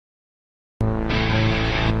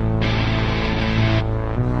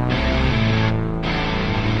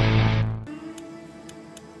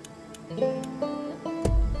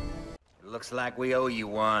Looks like we owe you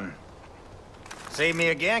one. See me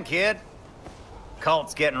again, kid.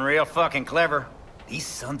 Cult's getting real fucking clever. These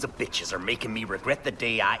sons of bitches are making me regret the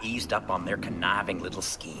day I eased up on their conniving little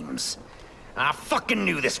schemes. I fucking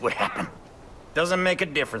knew this would happen. Doesn't make a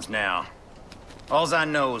difference now. Alls I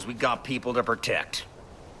know is we got people to protect.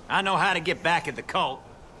 I know how to get back at the cult,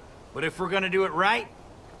 but if we're gonna do it right,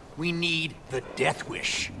 we need the Death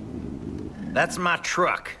Wish. That's my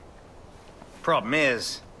truck. Problem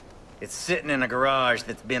is, it's sitting in a garage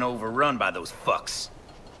that's been overrun by those fucks.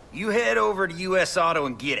 You head over to US Auto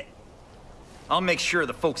and get it. I'll make sure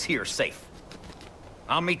the folks here are safe.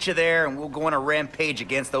 I'll meet you there and we'll go on a rampage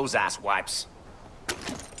against those asswipes. You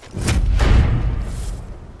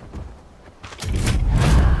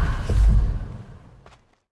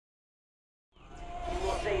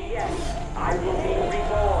will say yes, I will be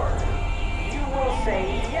reborn. You will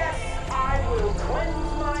say yes, I will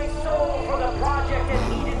cleanse my soul for the project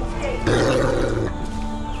at Eden's Gate.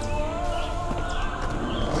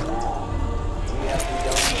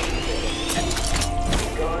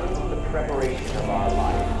 Preparation of our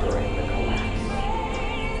life during the collapse.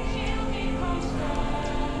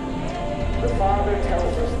 The Father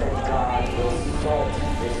tells us that God will salt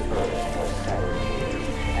this earth for 7 years,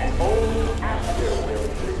 and only after will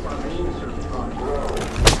His leaves grow.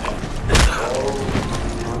 Those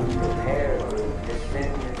unprepared will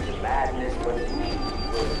descend into madness, but we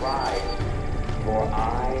will thrive. For I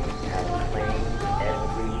have claimed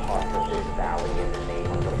every part of this valley in the name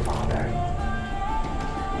of the Father.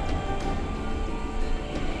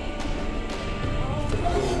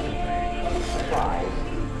 Supplies,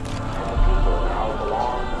 and the people now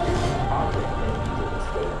belong to the Argentine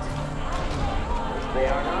state. They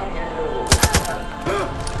are not in the room.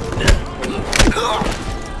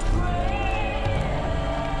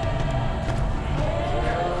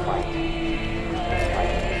 Fight.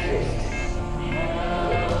 Fight exists.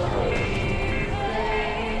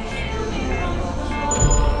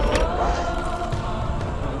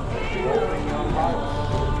 If you open your hearts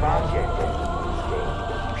to the project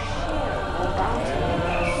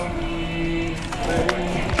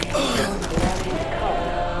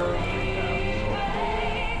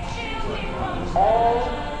all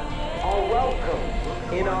are welcome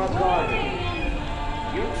in our garden.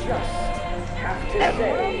 You just have to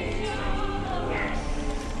say yes.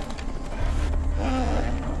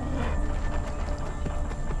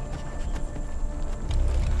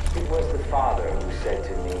 It was the Father who said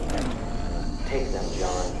to me, "Take them,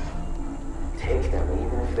 John. Take them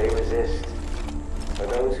even if they resist. For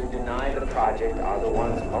those who deny the project are the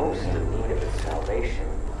ones most in need of its salvation.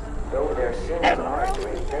 Though their sins are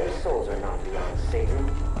great, their souls are not beyond Satan.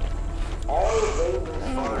 All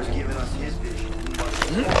Raven's Father's given us his vision.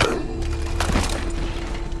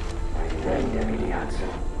 Are you ready, Deputy Hudson?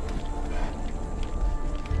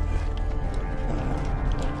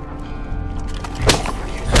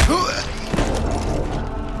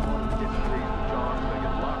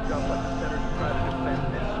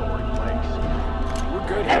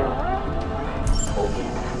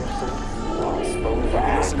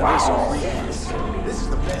 This is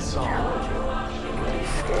the best song. You can be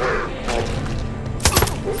scared, but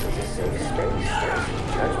this is a safe space. There's no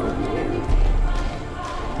judgment here.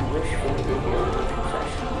 I wish for you to hear the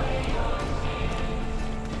confession.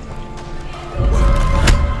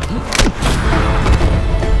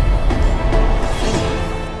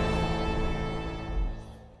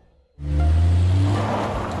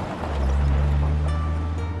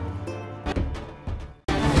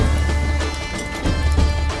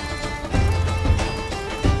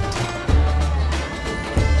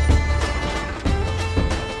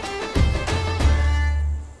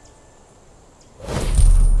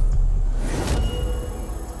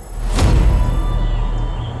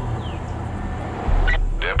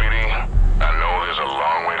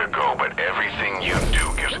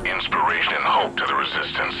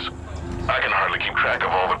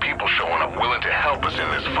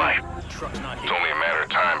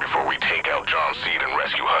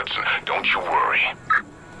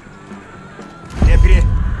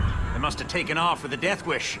 Taken off with the Death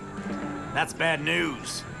Wish. That's bad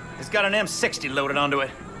news. It's got an M60 loaded onto it.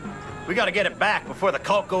 We gotta get it back before the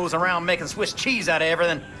cult goes around making Swiss cheese out of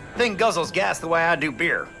everything. Thing guzzles gas the way I do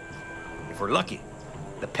beer. If we're lucky,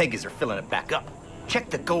 the Peggies are filling it back up. Check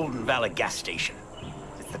the Golden Valley gas station.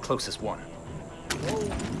 It's the closest one.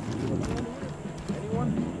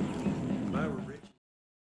 Anyone?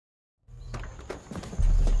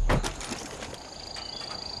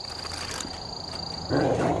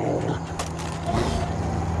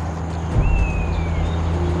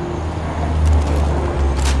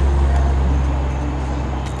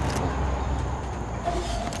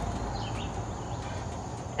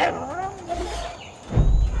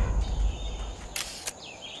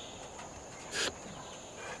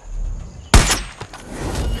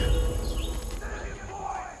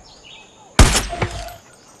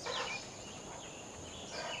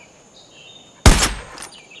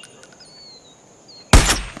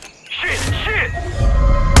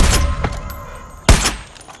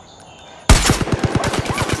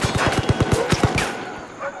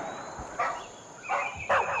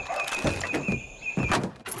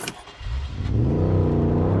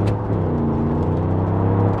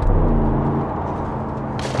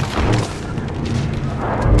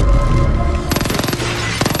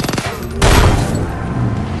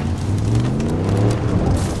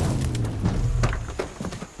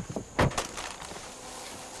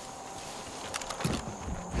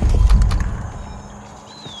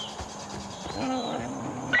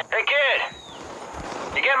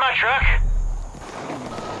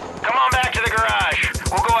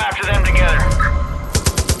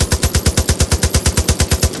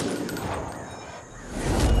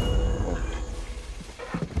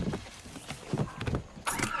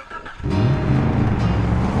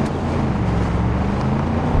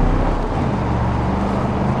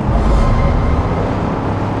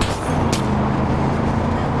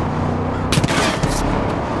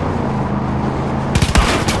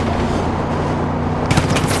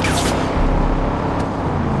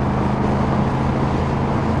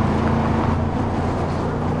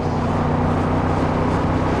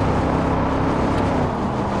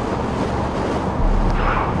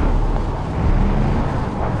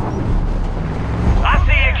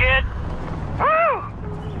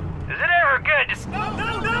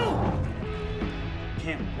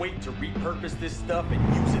 can't wait to repurpose this stuff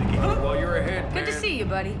and use it again. Well, you're ahead, man. Good to see you,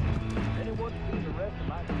 buddy.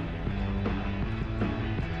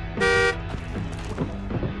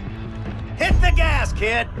 Hit the gas,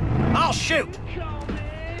 kid! I'll shoot!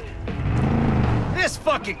 This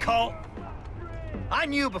fucking cult! I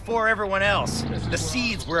knew before everyone else, the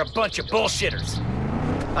Seeds were a bunch of bullshitters.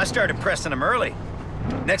 I started pressing them early.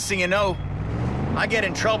 Next thing you know, I get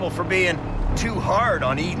in trouble for being too hard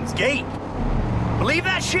on Eden's Gate. Believe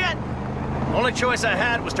that shit? Only choice I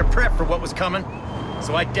had was to prep for what was coming,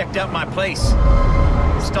 so I decked out my place.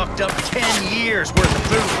 Stocked up 10 years worth of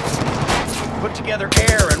food. Put together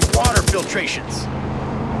air and water filtrations.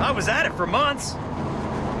 I was at it for months.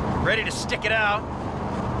 Ready to stick it out.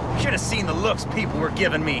 Should have seen the looks people were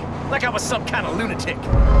giving me, like I was some kind of lunatic.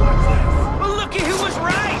 Well, looky who was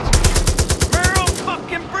right! Merle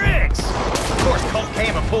fucking Briggs! Of course, Colt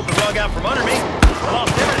came and pulled the rug out from under me. I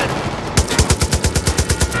lost everything.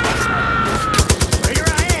 Well, here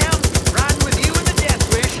I am, riding with you in the Death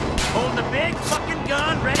Wish, holding a big fucking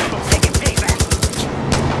gun, ready for taking payback.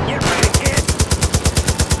 Get ready, kid.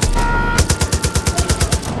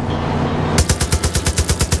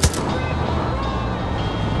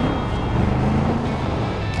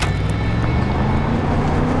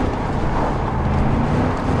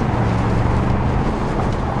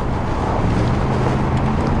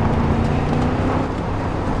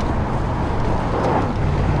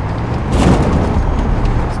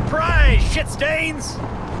 Stains!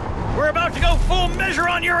 We're about to go full measure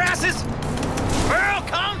on your asses! Merle,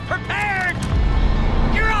 come prepared!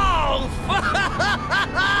 You're all...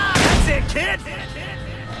 That's it, kid!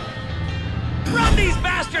 Run these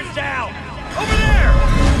bastards down! Over there!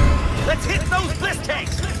 Let's hit those bliss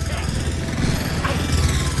tanks!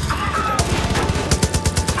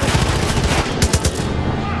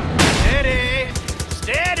 Steady!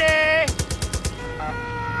 Steady!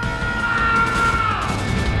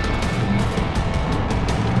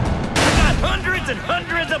 Hundreds and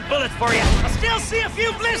hundreds of bullets for you. I still see a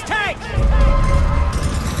few bliss tanks.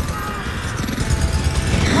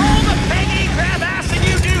 All the peggy crab assing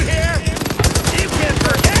you do here, you can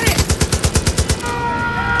forget it.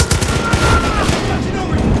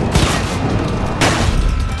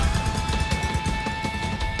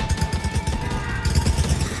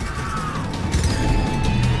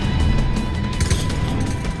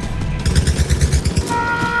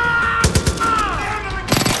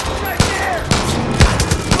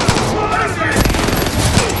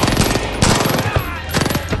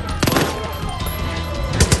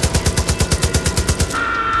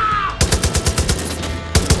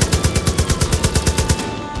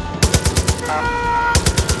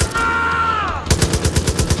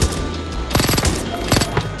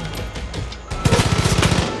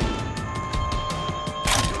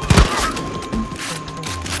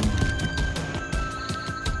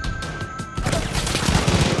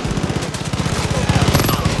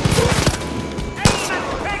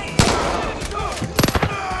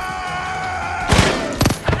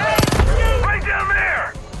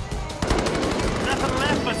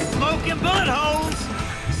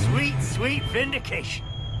 Vindication.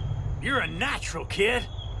 You're a natural, kid.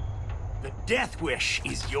 The Death Wish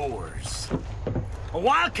is yours. A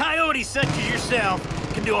wild coyote such as yourself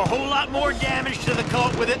can do a whole lot more damage to the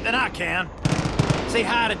cult with it than I can. Say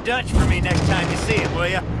hi to Dutch for me next time you see it, will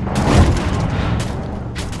ya?